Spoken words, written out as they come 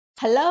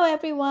Hello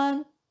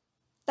everyone,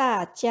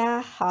 大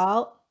家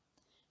好.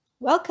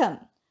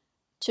 Welcome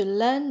to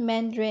Learn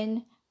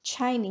Mandarin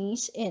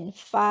Chinese in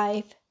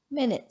 5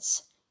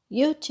 minutes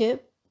YouTube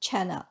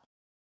channel.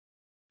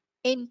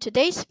 In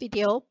today's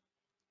video,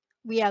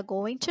 we are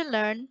going to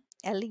learn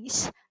at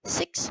least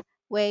 6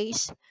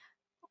 ways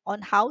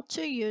on how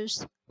to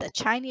use the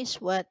Chinese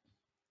word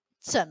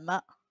怎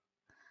么.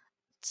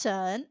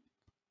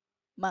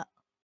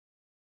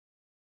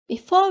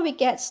 Before we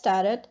get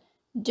started,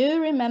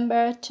 do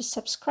remember to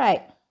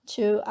subscribe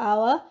to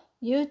our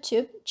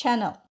YouTube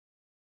channel.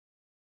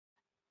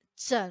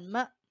 怎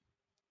么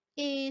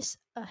is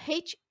a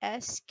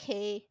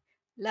HSK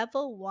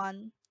Level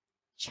 1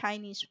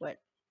 Chinese word.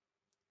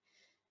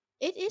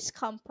 It is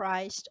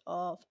comprised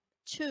of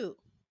 2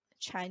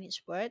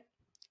 Chinese words,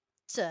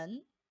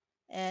 怎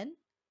and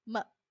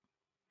么.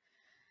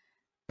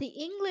 The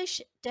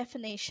English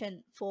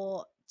definition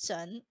for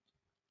怎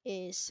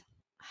is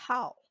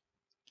how,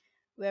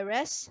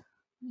 whereas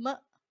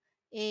么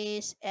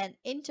is an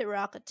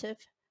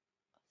interrogative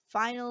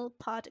final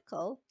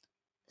particle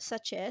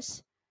such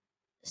as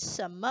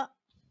什么、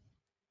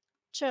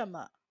这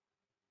么、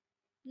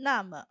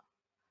那么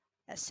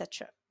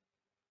etc.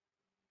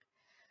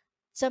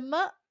 怎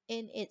么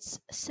in its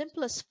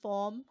simplest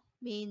form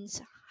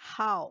means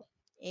how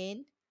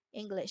in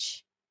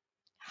English.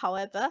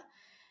 However,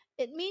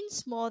 it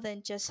means more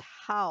than just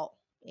how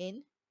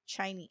in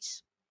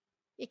Chinese.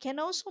 It can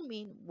also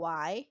mean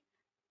why,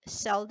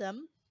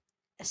 seldom,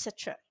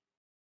 etc.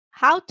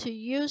 How to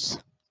use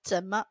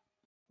怎么.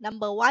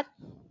 Number 1.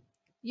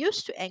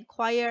 Use to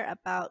inquire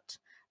about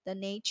the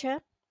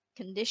nature,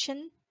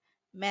 condition,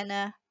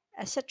 manner,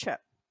 etc.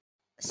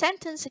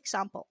 Sentence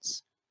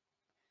examples.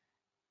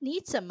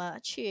 你怎么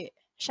去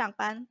上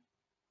班？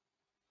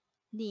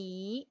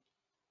你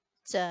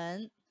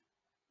怎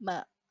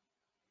么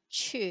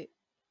去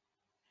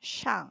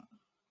上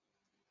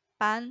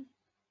班？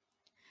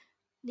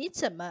你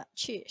怎么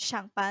去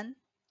上班？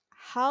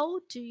 How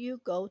do you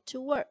go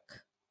to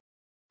work?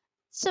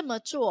 这么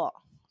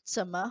做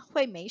怎么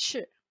会没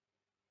事？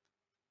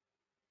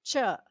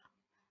这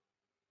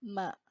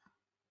么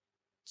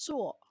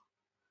做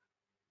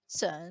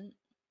怎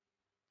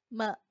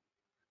么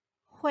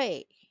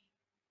会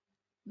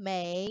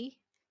没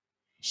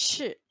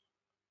事？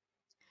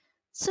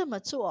这么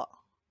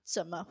做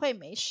怎么会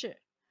没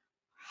事？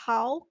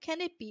 How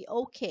can it be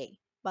okay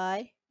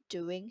by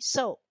doing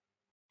so?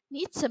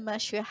 你怎么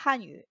学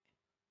汉语？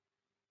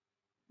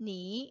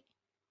你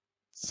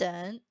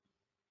怎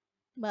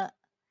么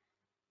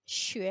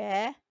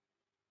学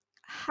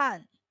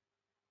汉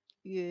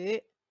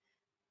语？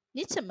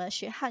你怎么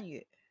学汉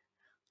语？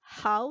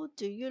 How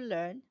do you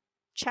learn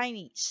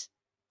Chinese?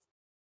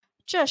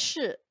 这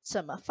事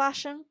怎么发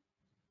生？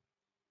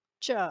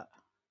这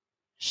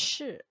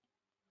事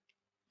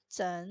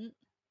怎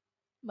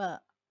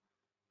么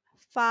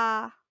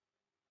发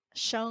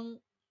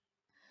生？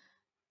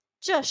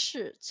这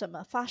事怎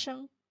么发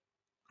生？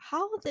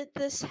 How did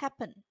this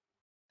happen?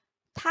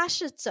 他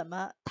是怎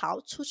么逃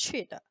出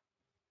去的？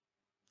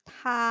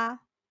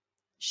他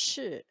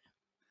是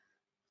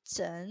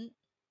怎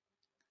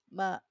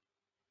么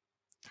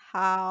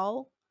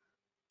逃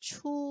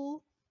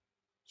出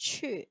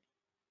去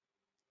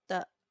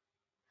的？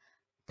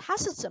他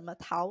是怎么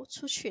逃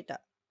出去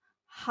的？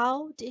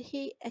 How did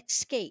he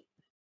escape?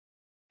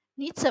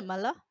 你怎么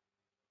了？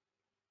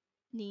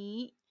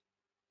你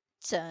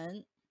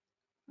怎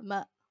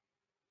么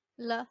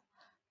了？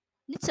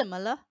你怎么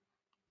了？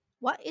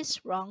 What is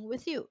wrong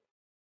with you?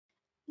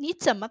 你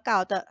怎么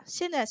搞的？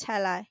现在才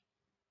来？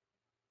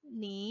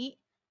你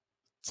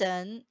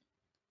怎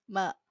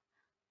么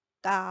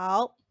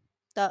搞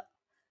的？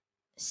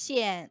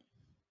现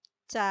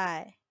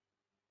在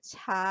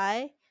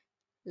才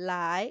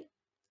来？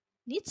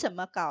你怎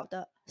么搞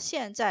的？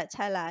现在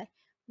才来？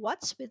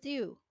 What's with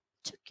you?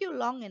 Took you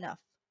long enough.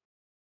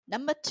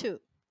 Number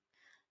 2.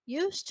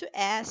 Use to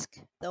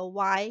ask the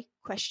why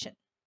question.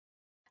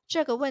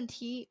 这个问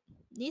题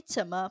你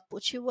怎么不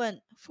去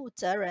问负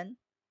责人？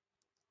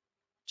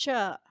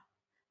这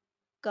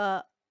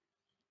个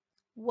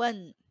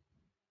问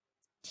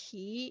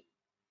题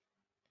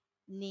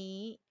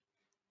你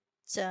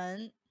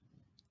怎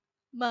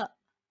么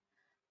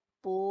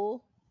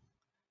不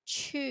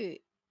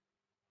去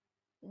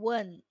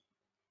问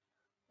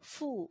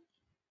负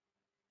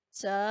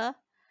责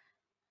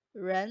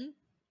人？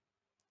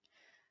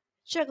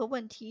这个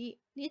问题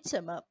你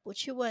怎么不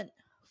去问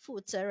负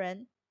责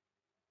人？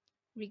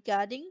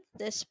 Regarding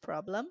this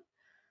problem,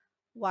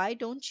 why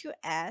don't you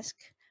ask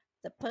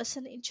the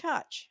person in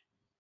charge?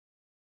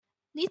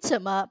 你怎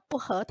么不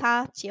和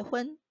他结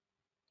婚？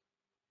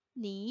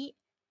你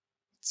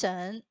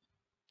怎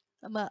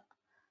么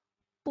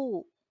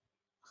不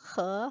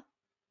和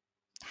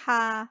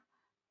他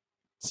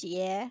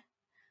结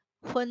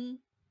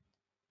婚？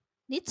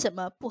你怎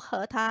么不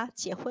和他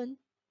结婚？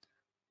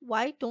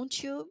 Why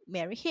don't you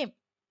marry him?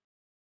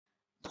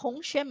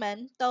 同学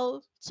们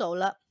都走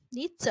了，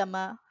你怎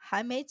么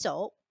还没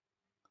走？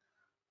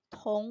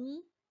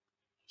同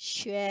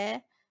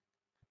学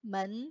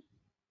们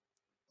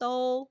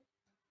都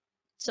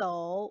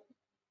走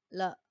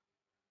了，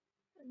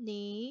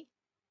你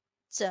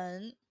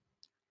怎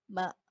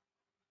么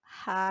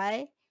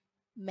还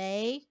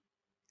没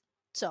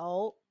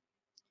走？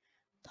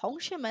同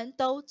学们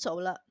都走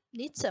了，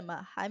你怎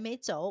么还没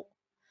走？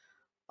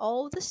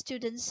 All the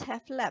students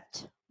have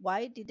left.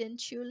 Why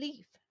didn't you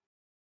leave?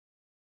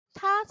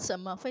 他怎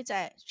么会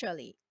在这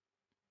里？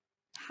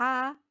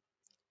他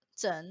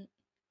怎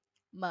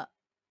么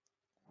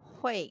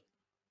会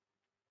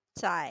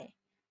在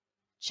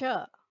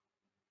这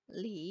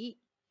里？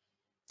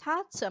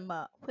他怎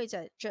么会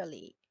在这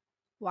里？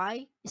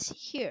 Why is he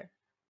here?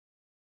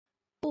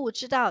 不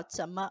知道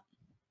怎么，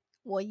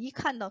我一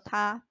看到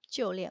他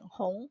就脸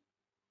红。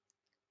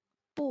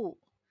不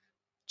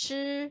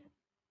知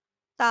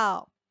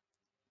道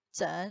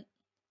怎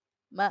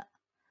么，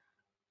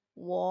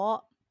我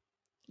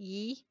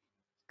一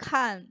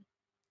看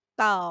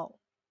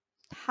到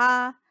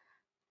他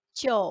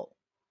就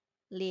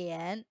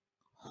脸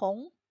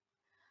红。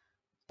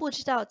不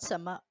知道怎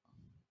么，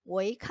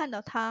我一看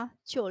到他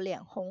就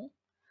脸红。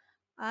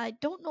I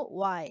don't know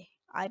why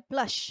I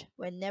blush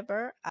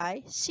whenever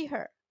I see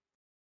her.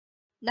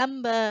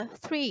 Number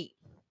 3.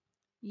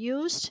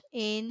 Used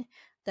in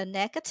the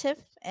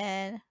negative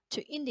and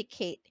to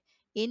indicate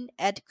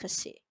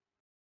inadequacy.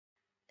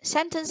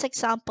 Sentence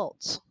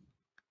examples.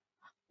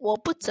 我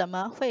不怎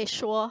么会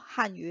说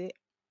汉语。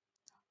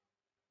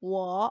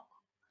我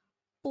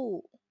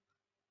不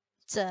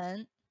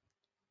怎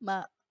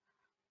么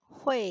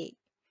会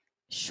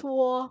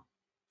说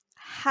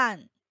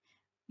汉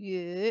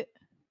语。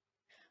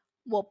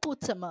我不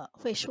怎么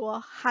会说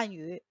汉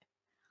语。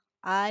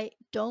I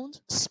don't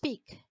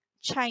speak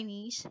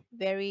Chinese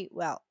very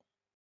well.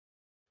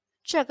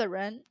 这个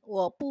人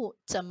我不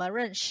怎么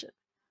认识。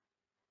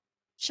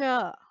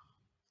这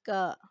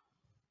个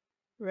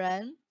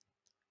人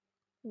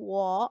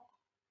我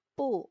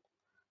不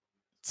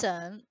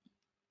怎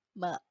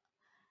么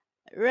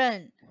认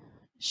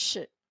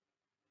识。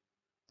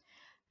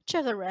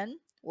这个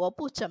人我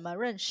不怎么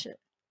认识。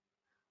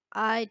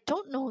I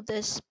don't know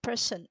this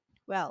person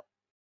well.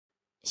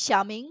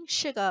 小明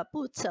是个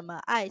不怎么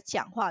爱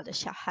讲话的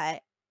小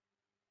孩。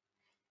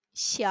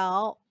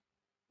小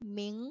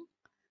明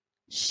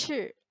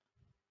是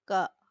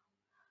个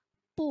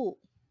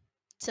不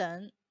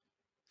怎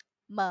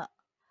么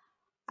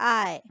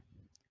爱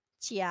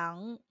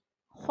讲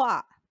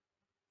话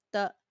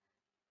的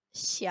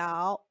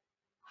小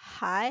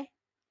孩。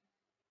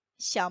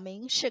小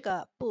明是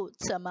个不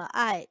怎么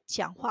爱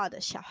讲话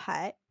的小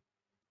孩。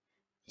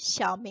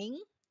小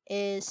明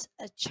is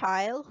a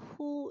child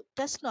who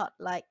does not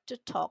like to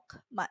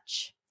talk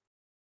much.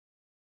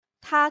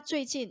 他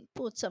最近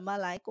不怎么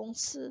来公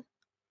司。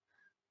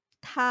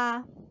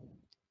他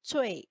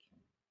最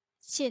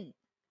近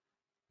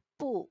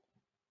不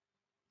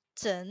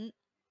怎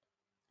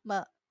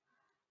么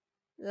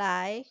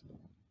来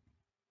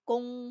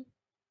公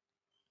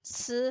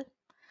司。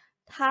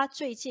他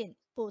最近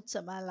不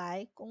怎么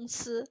来公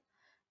司。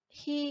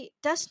He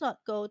does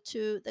not go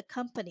to the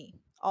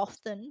company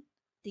often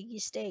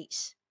these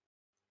days.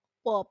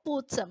 我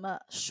不怎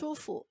么舒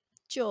服，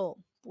就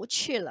不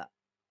去了。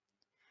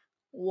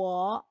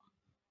我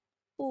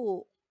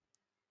不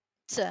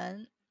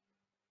怎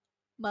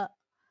么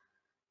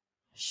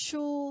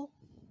舒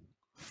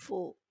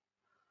服，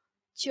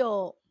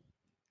就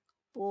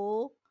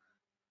不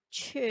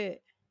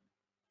去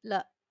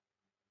了。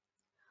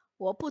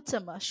我不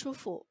怎么舒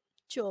服，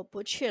就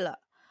不去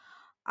了。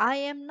I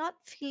am not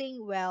feeling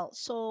well,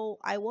 so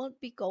I won't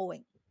be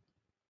going.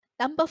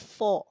 Number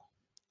 4.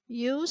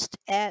 Used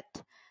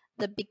at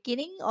the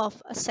beginning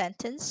of a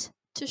sentence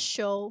to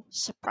show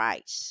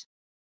surprise.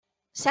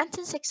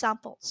 Sentence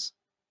examples.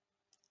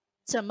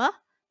 怎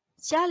么？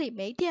家里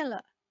没电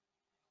了？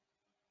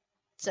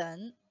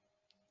怎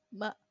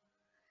么？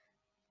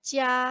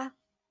家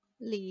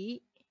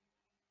里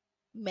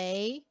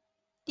没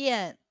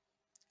电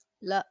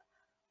了？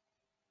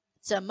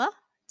怎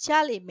么？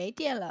家里没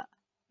电了？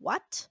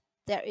 What?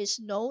 There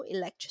is no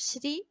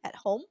electricity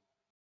at home?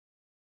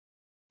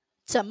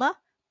 怎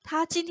么？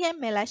他今天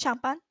没来上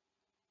班？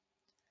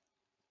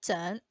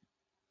怎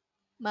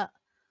么？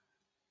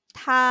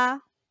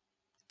他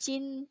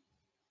今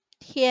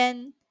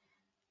天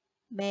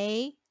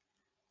没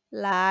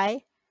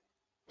来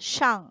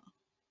上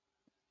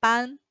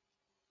班？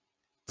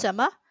怎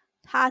么？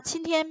他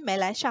今天没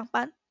来上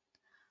班？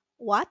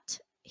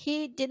 What?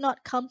 He did not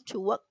come to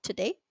work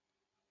today?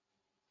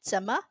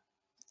 怎么？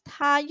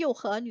他又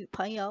和女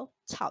朋友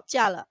吵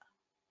架了？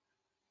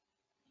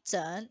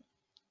怎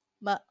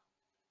么？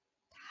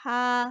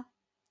他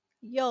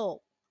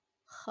又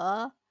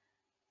和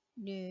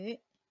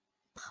女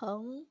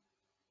朋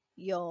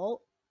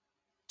友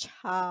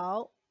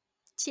吵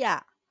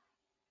架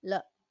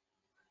了？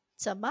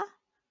怎么？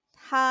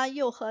他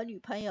又和女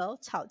朋友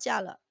吵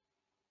架了？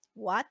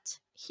 What?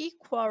 He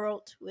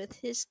quarreled with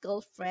his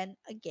girlfriend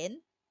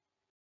again?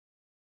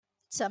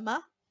 怎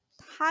么？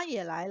他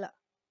也来了？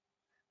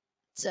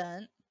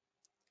怎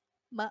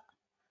么？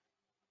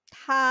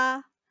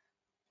他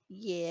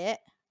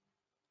也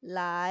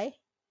来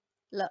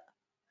了。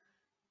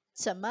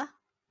怎么，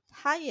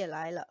他也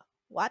来了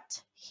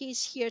 ？What?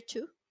 He's here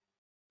too?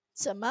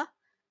 怎么，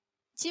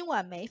今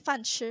晚没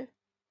饭吃？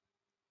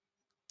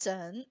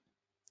怎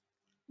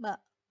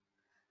么，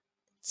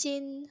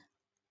今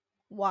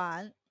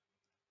晚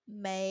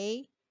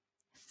没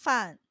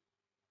饭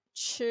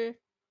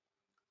吃？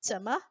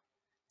怎么，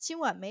今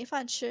晚没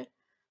饭吃？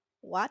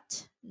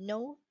 What?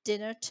 No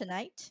dinner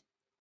tonight?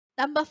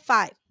 Number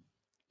 5.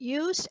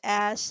 Use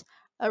as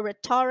a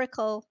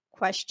rhetorical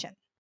question.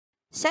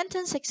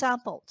 Sentence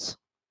examples.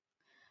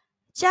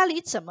 家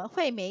里怎么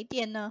会没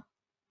电呢？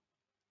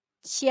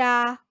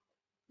家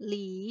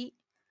里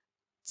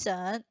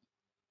怎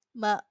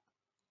么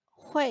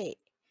会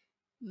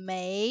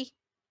没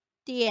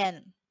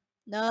电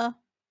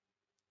呢？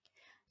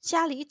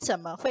家里怎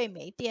么会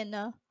没电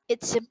呢？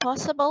 It's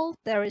impossible.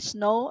 There is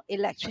no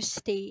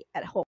electricity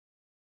at home.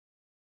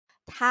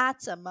 他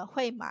怎么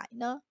会买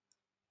呢？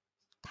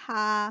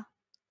他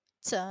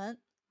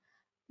怎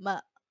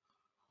么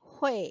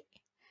会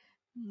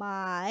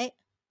买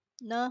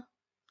呢？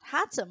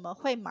他怎么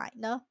会买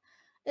呢？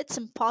 It's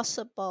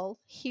impossible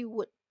he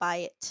would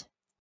buy it.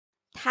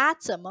 他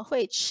怎么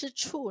会吃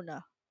醋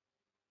呢？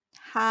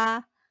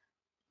他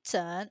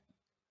怎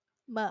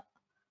么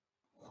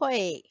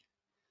会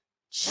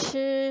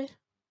吃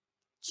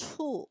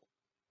醋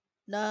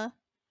呢？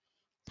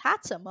他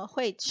怎么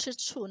会吃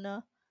醋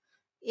呢？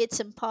 It's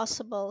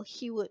impossible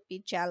he would be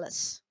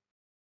jealous.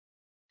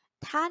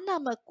 他那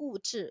么固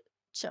执，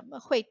怎么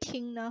会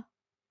听呢？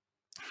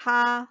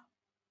他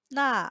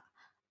那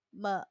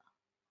么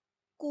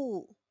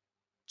固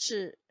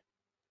执，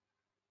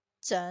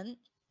怎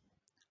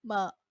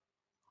么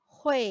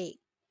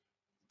会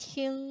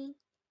听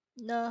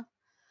呢？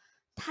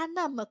他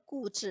那么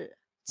固执，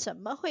怎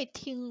么会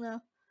听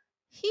呢？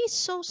 He's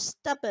so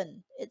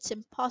stubborn, it's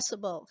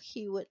impossible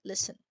he would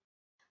listen.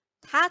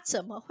 他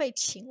怎么会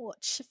请我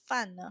吃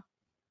饭呢？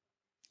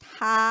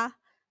他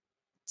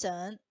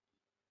怎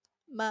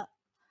么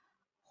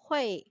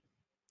会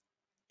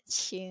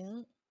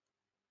请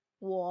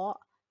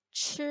我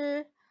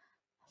吃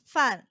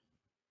饭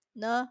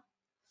呢？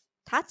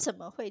他怎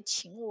么会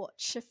请我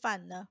吃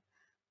饭呢？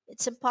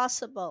 It's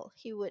impossible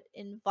he would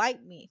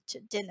invite me to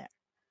dinner.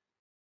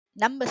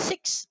 Number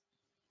 6.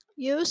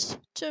 Use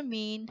to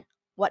mean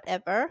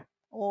whatever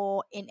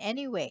or in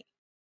any way.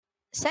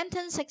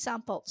 Sentence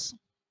examples.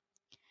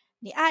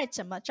 你爱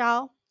怎么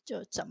着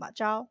就怎么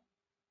着。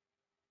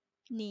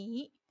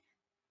你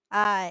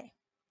爱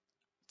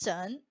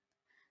怎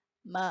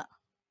么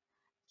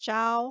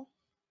着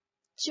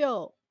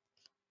就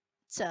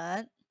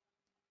怎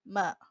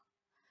么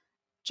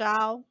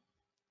着。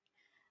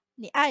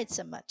你爱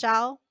怎么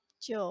着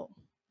就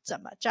怎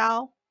么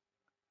着。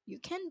You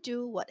can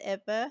do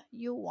whatever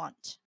you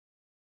want.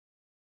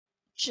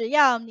 只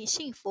要你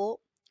幸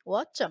福，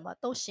我怎么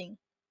都行。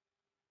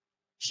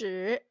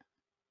只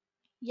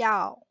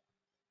要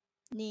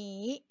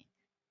你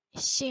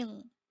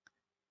幸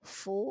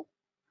福，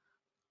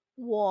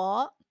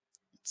我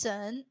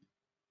怎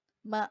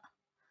么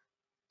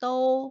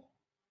都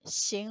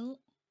行。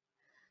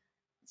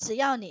只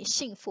要你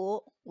幸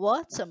福，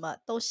我怎么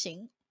都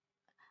行。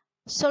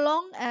So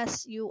long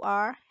as you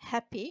are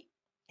happy,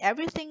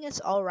 everything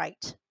is all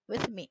right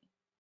with me.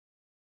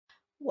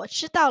 我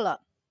知道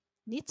了，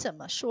你怎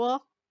么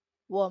说，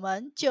我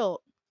们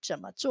就怎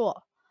么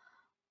做。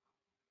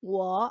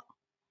我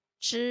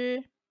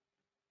知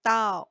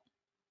道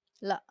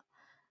了，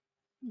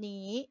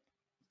你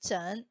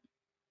怎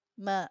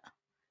么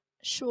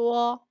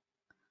说，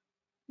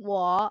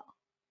我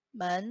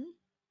们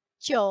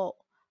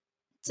就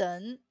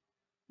怎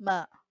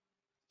么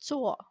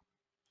做。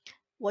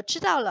我知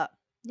道了，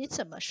你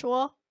怎么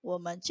说，我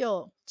们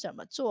就怎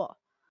么做。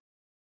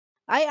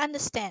I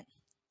understand.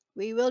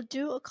 We will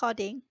do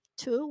according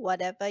to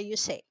whatever you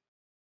say.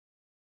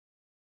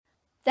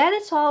 That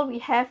is all we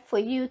have for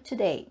you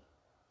today.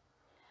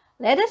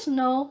 Let us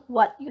know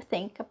what you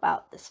think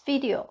about this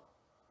video.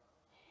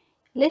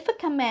 Leave a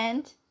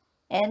comment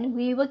and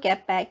we will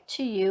get back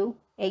to you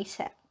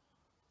ASAP.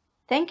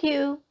 Thank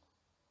you.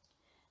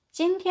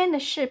 今天的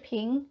视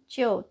频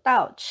就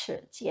到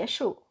此结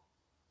束。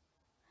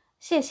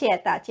谢谢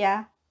大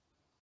家。